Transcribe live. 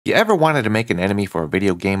You ever wanted to make an enemy for a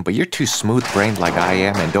video game, but you're too smooth-brained like I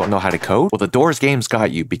am and don't know how to code? Well, the Doors game's got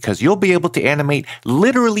you, because you'll be able to animate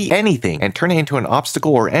literally anything and turn it into an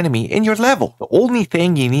obstacle or enemy in your level. The only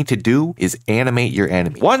thing you need to do is animate your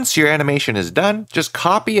enemy. Once your animation is done, just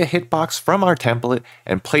copy a hitbox from our template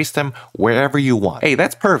and place them wherever you want. Hey,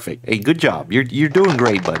 that's perfect. Hey, good job. You're doing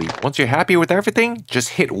great, buddy. Once you're happy with everything, just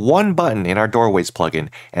hit one button in our Doorways plugin,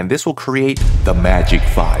 and this will create the magic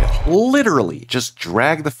file. Literally, just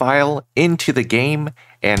drag the file into the game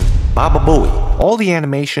and baba booey. All the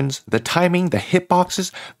animations, the timing, the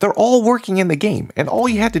hitboxes, they're all working in the game, and all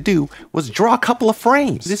you had to do was draw a couple of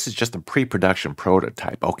frames. This is just a pre-production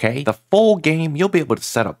prototype, okay? The full game, you'll be able to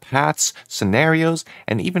set up paths, scenarios,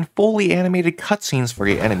 and even fully animated cutscenes for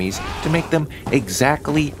your enemies to make them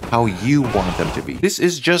exactly how you want them to be. This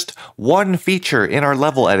is just one feature in our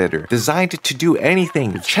level editor, designed to do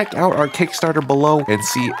anything. Check out our Kickstarter below and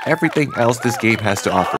see everything else this game has to offer.